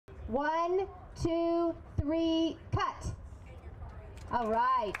1, 2, 3, cut. All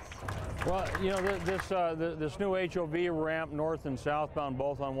right. Well, you know, this new HOV ramp, north and southbound,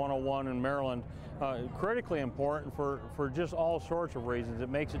 both on 101 in Maryland, critically important for just all sorts of reasons. It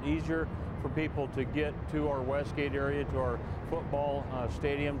makes it easier for people to get to our Westgate area, to our football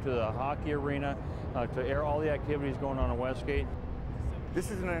stadium, to the hockey arena, to air all the activities going on in Westgate. This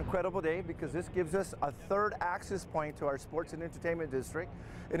is an incredible day because this gives us a third access point to our sports and entertainment district,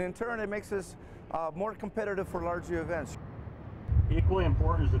 and in turn it makes us more competitive for larger events. Equally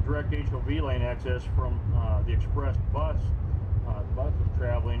important is the direct HOV lane access from the express bus. The bus is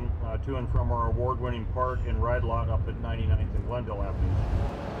traveling to and from our award-winning park and ride lot up at 99th and Glendale Avenue.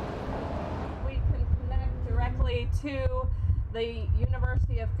 We can connect directly to the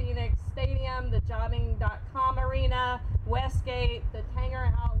University of Phoenix Stadium, the Jobbing.com Arena, Westgate, the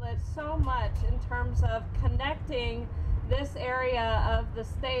Tanger Outlet, so much in terms of connecting this area of the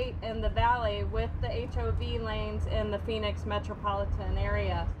state and the valley with the HOV lanes in the Phoenix metropolitan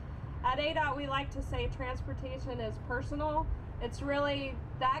area. At ADOT, we like to say transportation is personal. It's really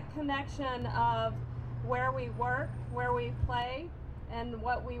that connection of where we work, where we play, and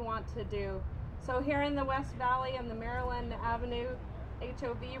what we want to do. So here in the West Valley and the Maryland Avenue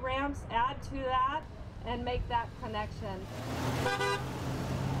HOV ramps add to that and make that connection.